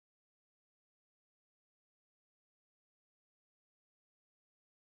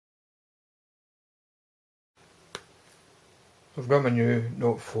I've got my new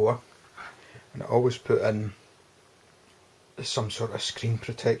Note 4, and I always put in some sort of screen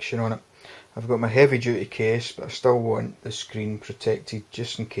protection on it. I've got my heavy duty case, but I still want the screen protected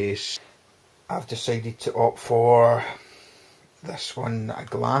just in case. I've decided to opt for this one, a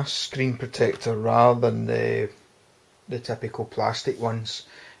glass screen protector rather than the typical plastic ones.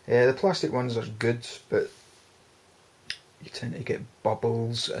 The plastic ones are good, but you tend to get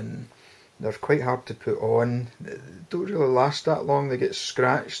bubbles and they're quite hard to put on. They don't really last that long, they get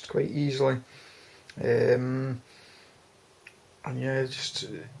scratched quite easily. And yeah, just,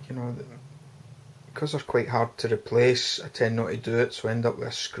 you know, because they're quite hard to replace, I tend not to do it, so I end up with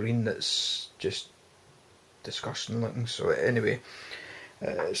a screen that's just disgusting looking. So anyway,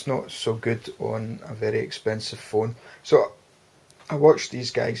 it's not so good on a very expensive phone. So I watched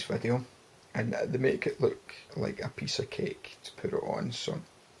these guys' video, and they make it look like a piece of cake to put it on. So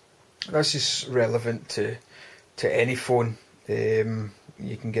this is relevant to any phone. You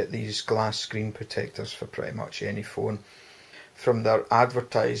can get these glass screen protectors for pretty much any phone. From their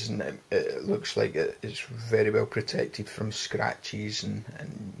advertising, it looks like it's very well protected from scratches and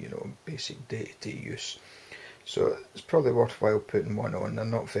you know, basic day-to-day use. So it's probably worthwhile putting one on. They're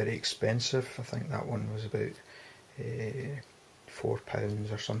not very expensive. I think that one was about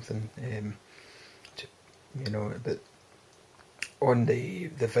 £4 or something. You know, but on the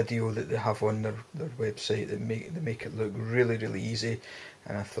video that they have on their website, they make it look really, really easy.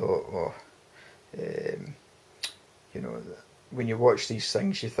 And I thought, oh, you know, when you watch these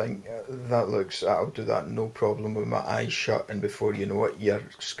things, you think I'll do that no problem with my eyes shut, and before you know it, your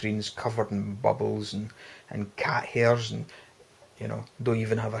screen's covered in bubbles and cat hairs, and you know, don't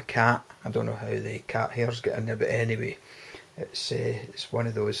even have a cat. I don't know how the cat hairs get in there, but anyway, it's one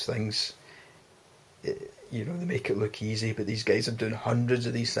of those things. You know, they make it look easy, but these guys are doing hundreds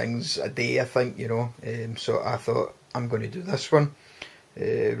of these things a day, I think, you know. So I thought, I'm going to do this one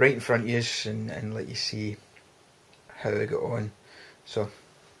right in front of you and let you see how I got on. So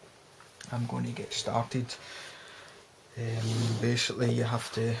I'm going to get started. Basically, you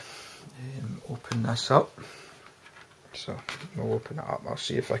have to open this up. So I'll open it up. I'll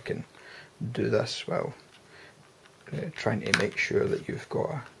see if I can do this while trying to make sure that you've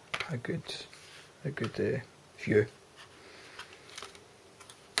got a good view.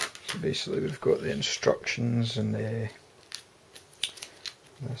 So basically, we've got the instructions, and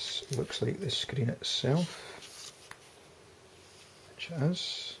this looks like the screen itself. Which it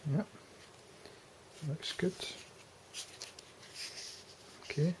is, yep, looks good.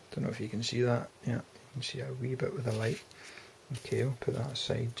 Okay, don't know if you can see that, yeah, you can see a wee bit with the light. Okay, I'll put that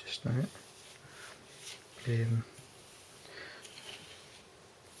aside just now.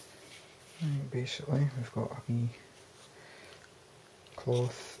 Basically, we've got a wee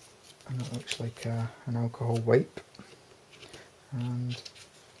cloth, and it looks like an alcohol wipe, and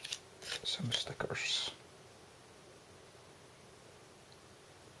some stickers.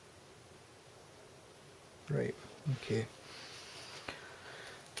 Right, okay.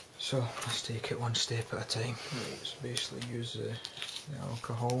 So let's take it one step at a time. Right, so basically use the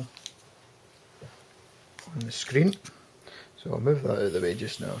alcohol on the screen. So I'll move that out of the way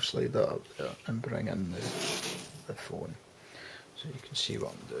just now, slide that up there and bring in the phone so you can see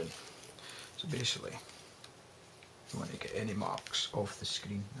what I'm doing. So basically, you want to get any marks off the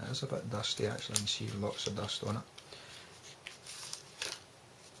screen. It is a bit dusty actually, you can see lots of dust on it.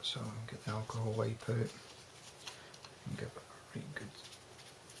 So get the alcohol wipe out and give it a really good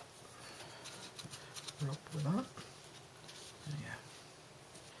rub with that. And yeah,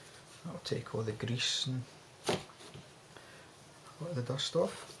 that'll take all the grease and a lot of the dust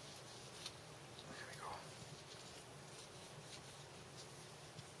off. There we go.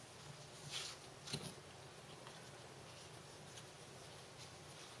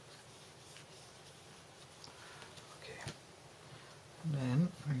 Okay, and then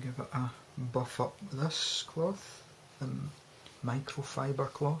I give it a buff up with this cloth, the microfiber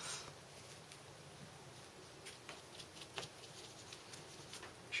cloth.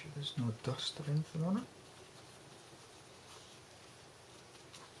 Make sure there's no dust or anything on it.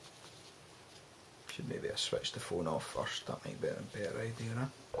 Should maybe I switch the phone off first, that might be a better idea, eh?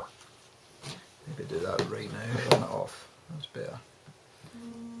 Maybe do that right now, turn it off, that's better.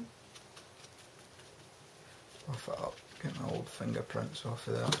 Buff it up, get my old fingerprints off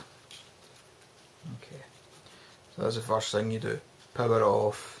of there. Okay, so that's the first thing you do, power it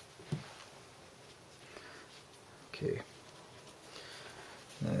off. Okay,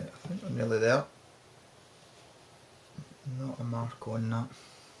 now I think I'm nearly there, not a mark on that.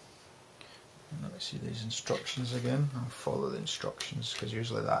 Let me see these instructions again. I'll follow the instructions because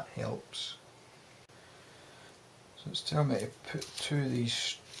usually that helps. So it's telling me to put two of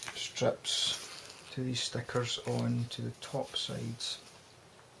these strips, two of these stickers on to the top sides.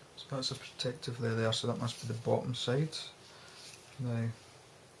 So that's a protective layer there, so that must be the bottom side. Now,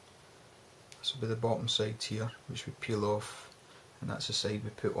 this will be the bottom side here, which we peel off, and that's the side we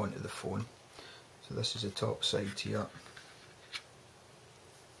put onto the phone. So this is the top side here.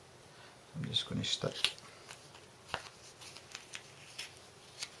 I'm just going to stick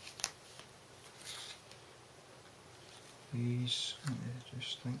these, I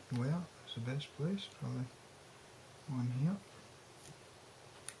just think where is the best place, probably one here.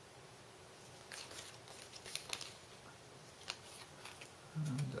 And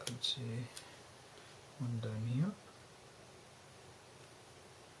I would say one down here.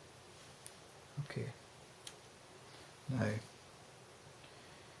 Okay. Now,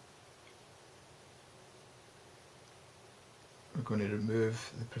 we're going to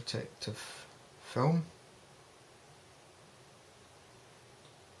remove the protective film,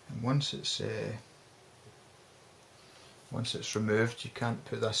 and once it's removed, you can't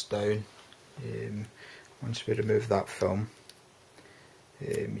put this down. Once we remove that film,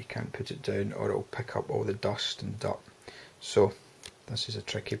 you can't put it down or it'll pick up all the dust and dirt. So this is a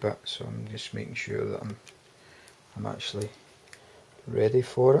tricky bit, so I'm just making sure that I'm actually ready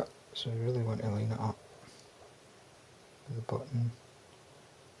for it. So I really want to line it up with the button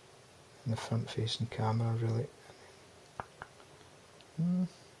and the front facing camera, really.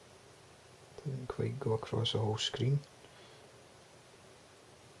 Didn't quite go across the whole screen.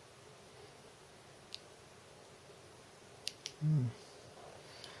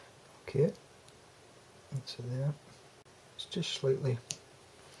 Okay, that's it there. It's just slightly,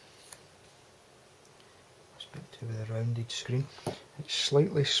 must be to with the rounded screen. It's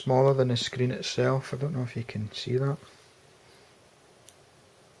slightly smaller than the screen itself. I don't know if you can see that.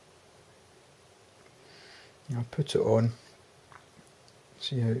 I'll put it on,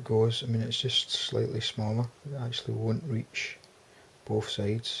 see how it goes. I mean, it's just slightly smaller. It actually won't reach both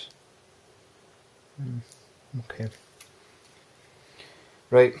sides. Okay.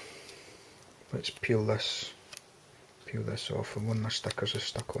 Right. Let's peel this off, and one of my stickers is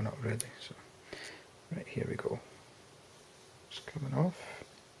stuck on it already. So, right, here we go. It's coming off.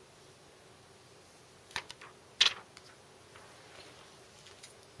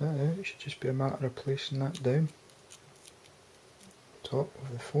 Now it should just be a matter of placing that down top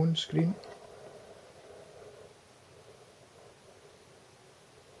of the phone screen.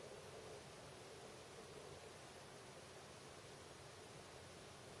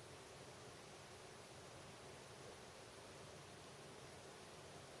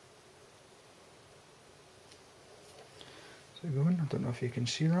 Going. I don't know if you can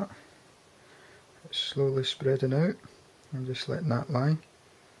see that. It's slowly spreading out. I'm just letting that lie.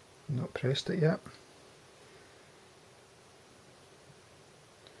 I've not pressed it yet.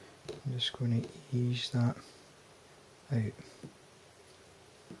 I'm just going to ease that out.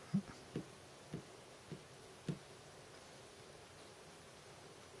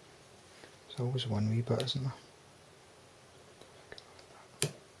 There's always one wee bit, isn't there?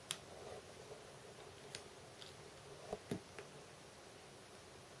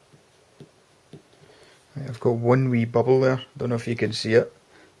 I've got one wee bubble there. Don't know if you can see it.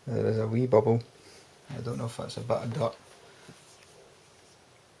 There is a wee bubble. I don't know if that's a bit of dirt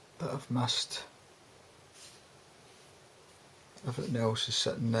that I've missed. Everything else is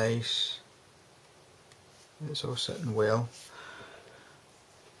sitting nice. It's all sitting well.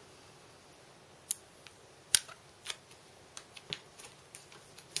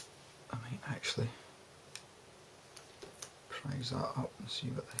 I might actually prise that up and see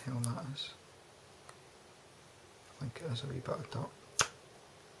what the hell that is. I think it is a wee bit of dirt.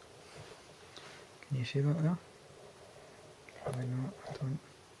 Can you see that there? Probably not, I don't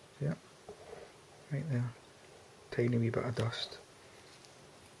see it. Right there. Tiny wee bit of dust.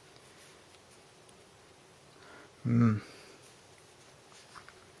 Right,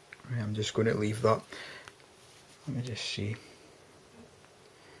 I'm just going to leave that. Let me just see.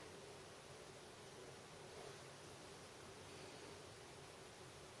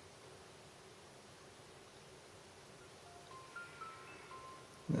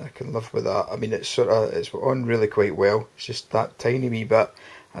 I can live with that. I mean, it's on really quite well. It's just that tiny wee bit.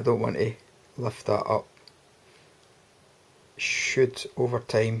 I don't want to lift that up. Should over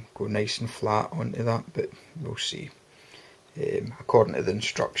time go nice and flat onto that, but we'll see. According to the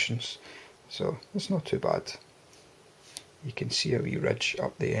instructions, so it's not too bad. You can see a wee ridge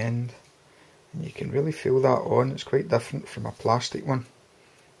up the end, and you can really feel that on. It's quite different from a plastic one.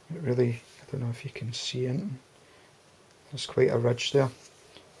 It really, I don't know if you can see it. There's quite a ridge there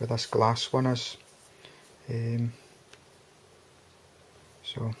where this glass one is.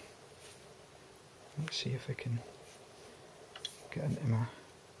 So let's see if I can get into my,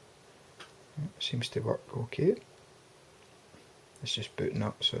 it seems to work okay. It's just booting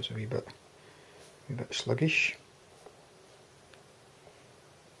up, so it's a wee bit sluggish.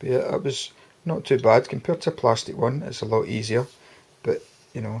 But yeah, it was not too bad compared to a plastic one. It's a lot easier, but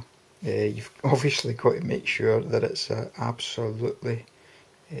you know, you've obviously got to make sure that it's absolutely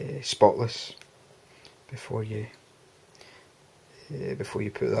spotless before you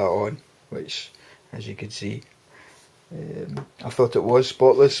put that on. Which, as you can see, I thought it was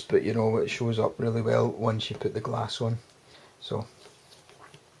spotless, but you know, it shows up really well once you put the glass on. So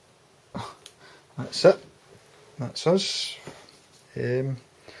that's it. That's us.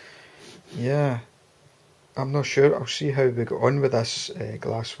 Yeah, I'm not sure. I'll see how we got on with this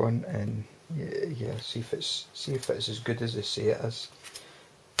glass one, and yeah, see if it's as good as they say it is.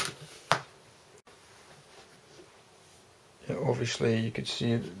 Yeah, obviously, you could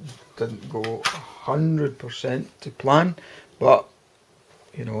see it didn't go 100% to plan, but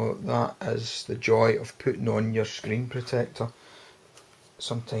you know, that is the joy of putting on your screen protector.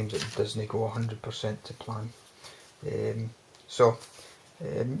 Sometimes it doesn't go 100% to plan. It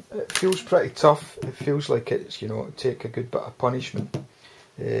feels pretty tough. It feels like it's, you know, take a good bit of punishment.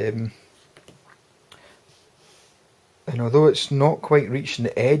 And although it's not quite reaching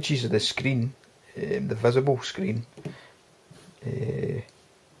the edges of the screen, the visible screen,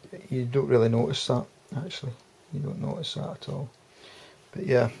 you don't really notice that, actually. You don't notice that at all. But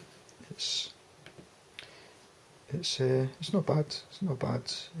yeah, it's not bad. It's not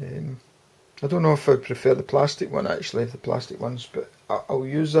bad. I don't know if I prefer the plastic one, actually, the plastic ones, but I'll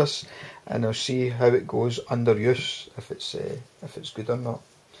use this and I'll see how it goes under use, if it's good or not.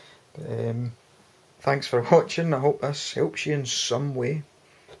 But, thanks for watching. I hope this helps you in some way.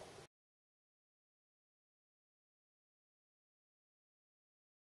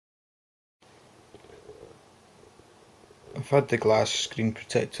 I've had the glass screen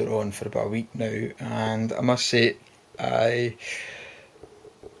protector on for about a week now, and I must say, the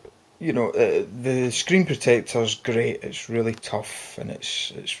screen protector's great. It's really tough, and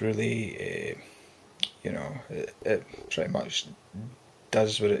it's really, it pretty much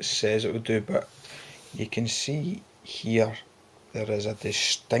does what it says it would do. But you can see here there is a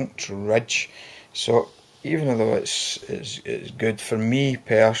distinct ridge. So even though it's good for me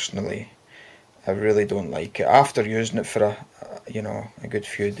personally, I really don't like it. After using it for a good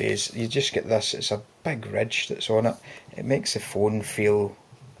few days, you just get this. It's a big ridge that's on it. It makes the phone feel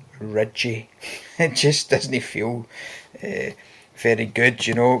ridgy. It just doesn't feel very good.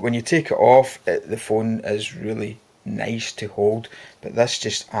 You know, when you take it off, the phone is really nice to hold, but this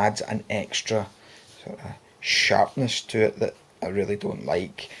just adds an extra sort of sharpness to it that I really don't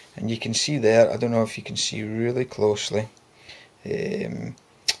like. And you can see there, I don't know if you can see really closely,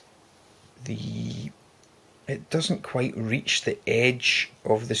 it doesn't quite reach the edge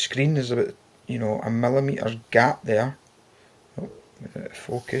of the screen. There's about, you know, a millimetre gap there. Oh,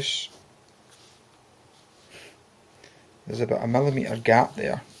 focus. There's about a millimetre gap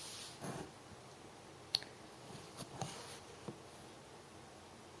there.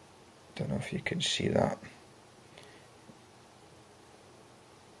 Don't know if you can see that.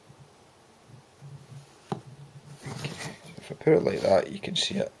 Okay, so if I put it like that, you can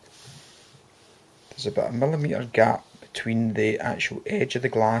see it. There's about a millimetre gap between the actual edge of the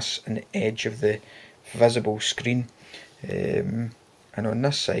glass and the edge of the visible screen. And on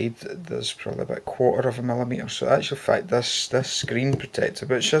this side, there's probably about 1/4 of a millimetre. So in actual fact, this screen protector,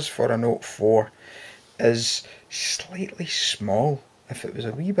 which is for a Note 4, is slightly small. If it was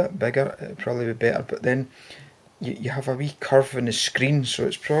a wee bit bigger, it would probably be better. But then you have a wee curve in the screen, so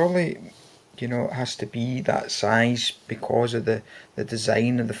it's probably, you know, it has to be that size because of the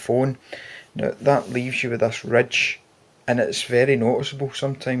design of the phone. Now that leaves you with this ridge, and it's very noticeable.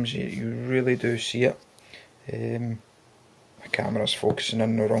 Sometimes you really do see it. My camera's focusing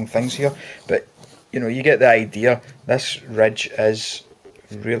on the wrong things here, but you know, you get the idea. This ridge is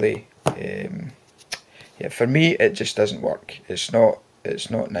really, yeah, for me it just doesn't work. It's not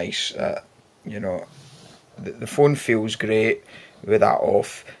nice. You know, the phone feels great with that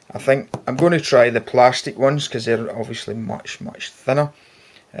off. I think I'm going to try the plastic ones because they're obviously much thinner.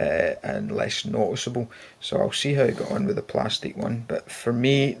 And less noticeable, so I'll see how I got on with the plastic one. But for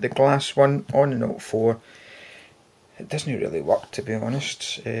me, the glass one on the Note 4, it doesn't really work, to be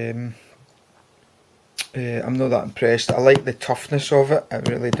honest. I'm not that impressed. I like the toughness of it, I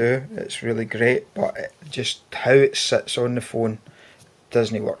really do. It's really great, but just how it sits on the phone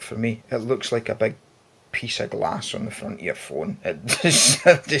doesn't work for me. It looks like a big piece of glass on the front of your phone. It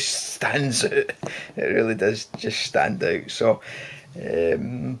just stands out. It really does just stand out. So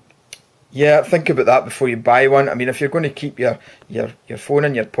Yeah, think about that before you buy one. I mean, if you're going to keep your phone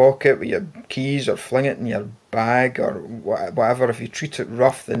in your pocket with your keys, or fling it in your bag or whatever, if you treat it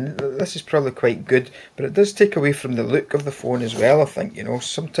rough, then this is probably quite good. But it does take away from the look of the phone as well, I think. You know,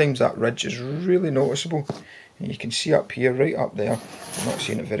 sometimes that ridge is really noticeable. And you can see up here, right up there. I'm not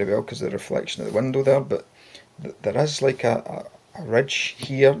seeing it very well because of the reflection of the window there, but there is like a ridge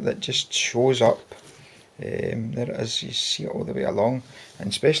here that just shows up. There it is, you see it all the way along, and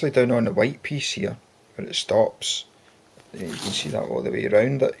especially down on the white piece here where it stops, you can see that all the way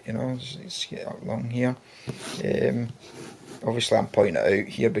around it, you know, you see it along here. Obviously I'm pointing it out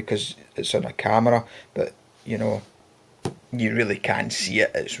here because it's on a camera, but you know, you really can see it,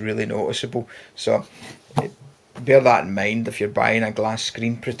 it's really noticeable. So bear that in mind if you're buying a glass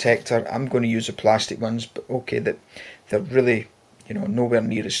screen protector. I'm going to use the plastic ones, but okay, that they're really, you know, nowhere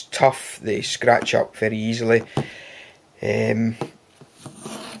near as tough. They scratch up very easily,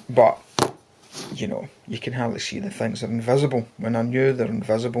 but you know, you can hardly see the things. They're invisible. When I knew they're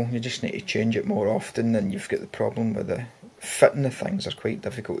invisible, you just need to change it more often, and you've got the problem with the fitting. The things are quite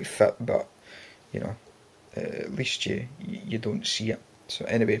difficult to fit, but you know, at least you don't see it. So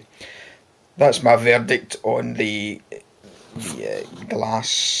anyway, that's my verdict on the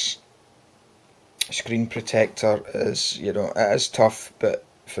glass screen protector. Is, you know, it is tough, but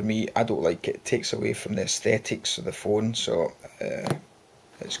for me, I don't like it. It takes away from the aesthetics of the phone, so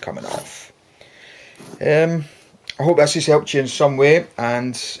it's coming off. I hope this has helped you in some way,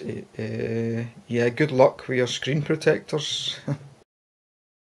 and yeah, good luck with your screen protectors.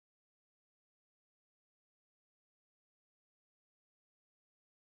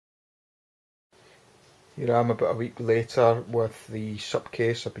 Here I am about a week later with the SUP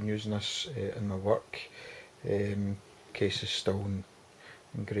case. I've been using this in my work. Case is still in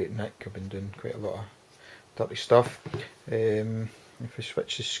great nick. I've been doing quite a lot of dirty stuff. If I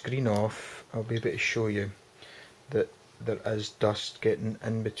switch the screen off, I'll be able to show you that there is dust getting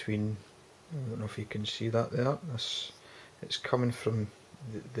in between. I don't know if you can see that there. It's coming from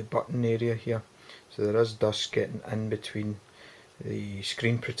the button area here. So there is dust getting in between the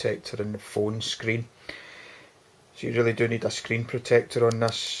screen protector and the phone screen. So you really do need a screen protector on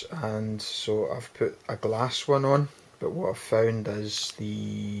this, and so I've put a glass one on. But what I've found is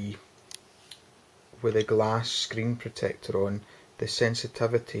with a glass screen protector on, the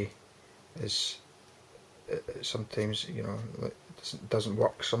sensitivity is sometimes, you know, doesn't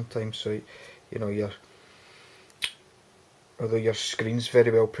work sometimes. So you know, although your screen's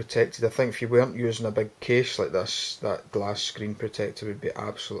very well protected, I think if you weren't using a big case like this, that glass screen protector would be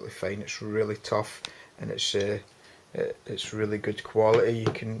absolutely fine. It's really tough, and it's really good quality. You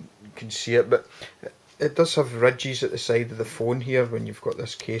can see it, but it does have ridges at the side of the phone here. When you've got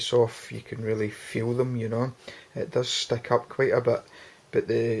this case off, you can really feel them, you know. It does stick up quite a bit, but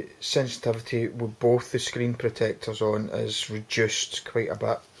the sensitivity with both the screen protectors on is reduced quite a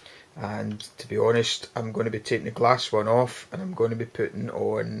bit. And to be honest, I'm going to be taking the glass one off, and I'm going to be putting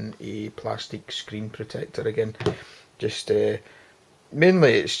on a plastic screen protector again. Just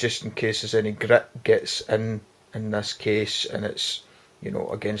mainly it's just in case there's any grit gets in this case and it's, you know,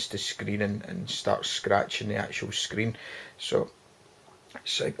 against the screen and starts scratching the actual screen. So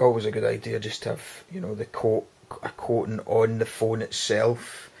it's like always a good idea just to have, you know, a coating on the phone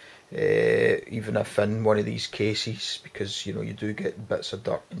itself, even if in one of these cases, because you know, you do get bits of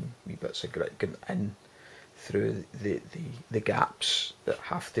dirt and wee bits of grit going in through the gaps that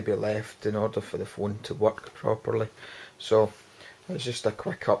have to be left in order for the phone to work properly. So it's just a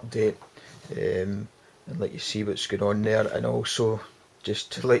quick update, and let you see what's going on there, and also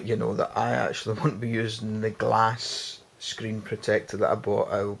just to let you know that I actually won't be using the glass screen protector that I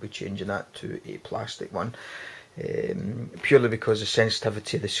bought. I will be changing that to a plastic one, purely because the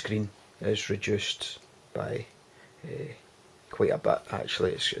sensitivity of the screen is reduced by quite a bit.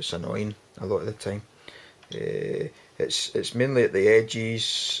 Actually, it's annoying a lot of the time. It's mainly at the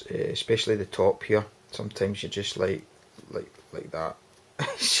edges, especially the top here. Sometimes you're just like that.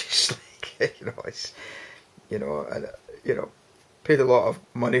 It's just like, you know, it's, you know, and you know, paid a lot of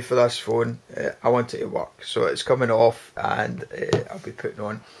money for this phone. I want it to work, so it's coming off, and I'll be putting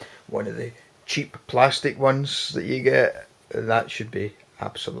on one of the cheap plastic ones that you get. That should be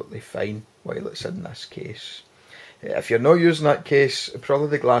absolutely fine while it's in this case. If you're not using that case, probably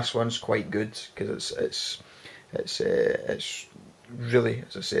the glass one's quite good, because it's really,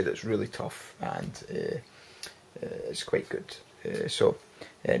 as I said, it's really tough, and it's quite good. So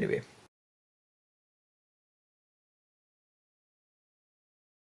anyway,